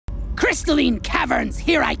Crystalline caverns,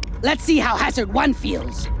 here Let's see how Hazard 1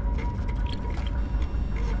 feels.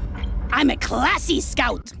 I'm a classy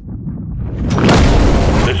scout.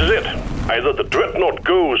 This is it. Either the dreadnought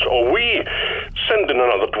goes or we send in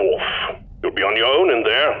another dwarf. You'll be on your own in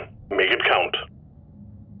there. Make it count.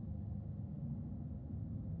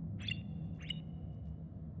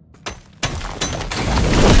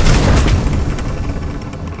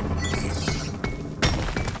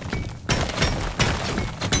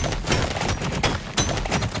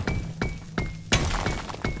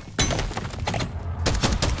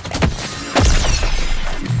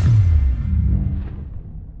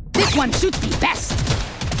 This one shoots me best.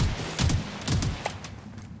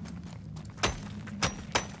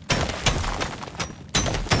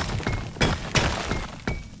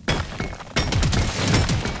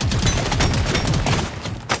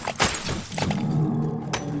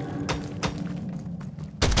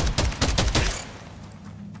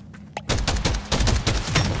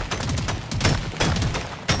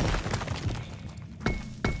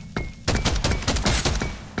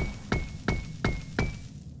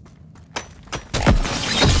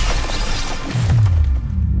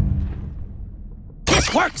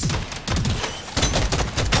 Works!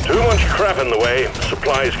 Too much crap in the way.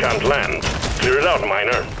 Supplies can't land. Clear it out,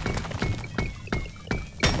 miner.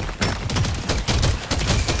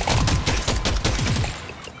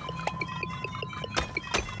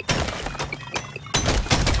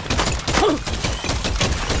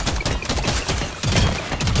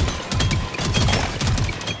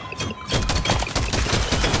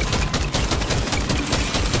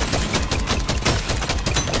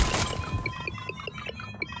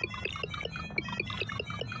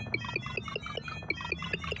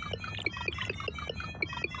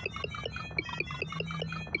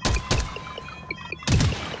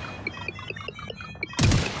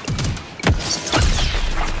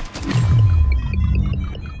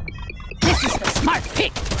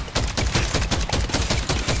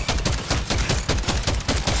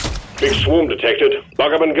 Big swarm detected.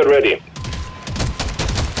 Lock up and get ready.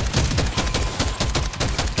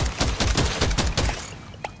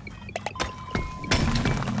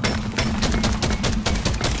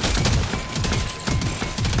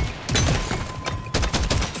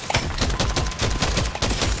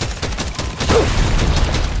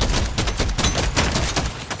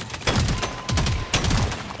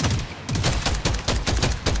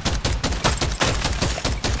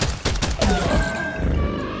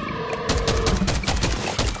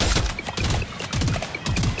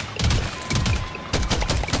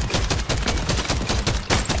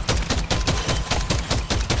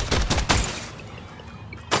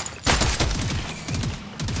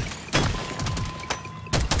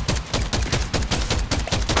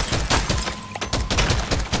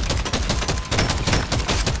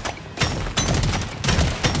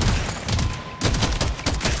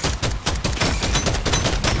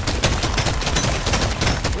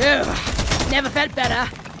 Never felt better.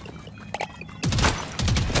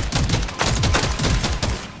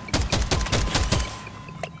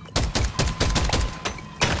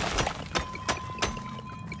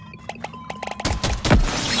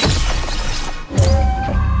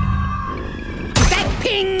 Is that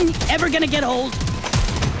ping ever gonna get old?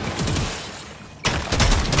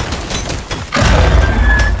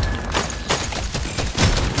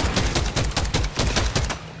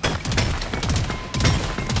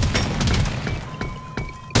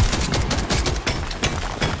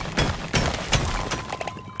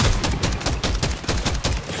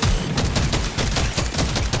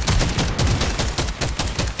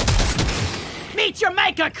 Meet your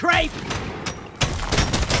maker, creep!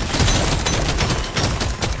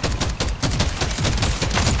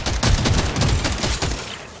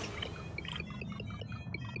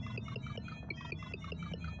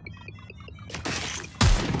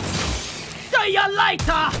 See you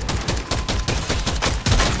later!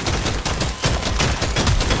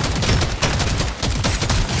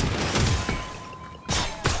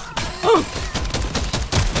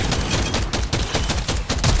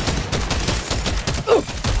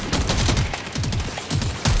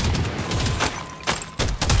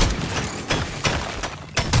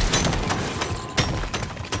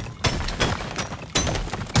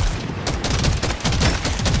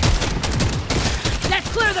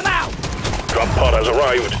 Drop pod has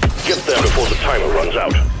arrived. Get there before the timer runs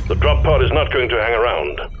out. The drop pod is not going to hang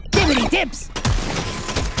around. Dibbity dips!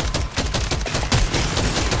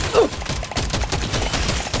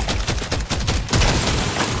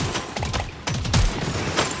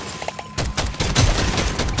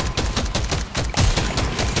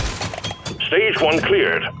 Stage 1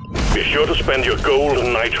 cleared. Be Be sure to spend your gold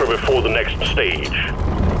and nitro before the next stage.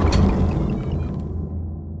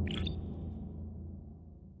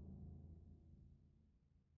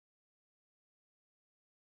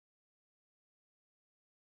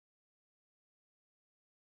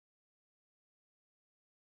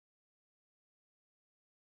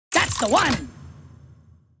 That's the one!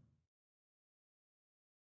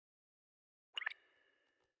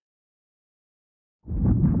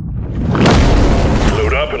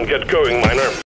 Load up and get going, miner.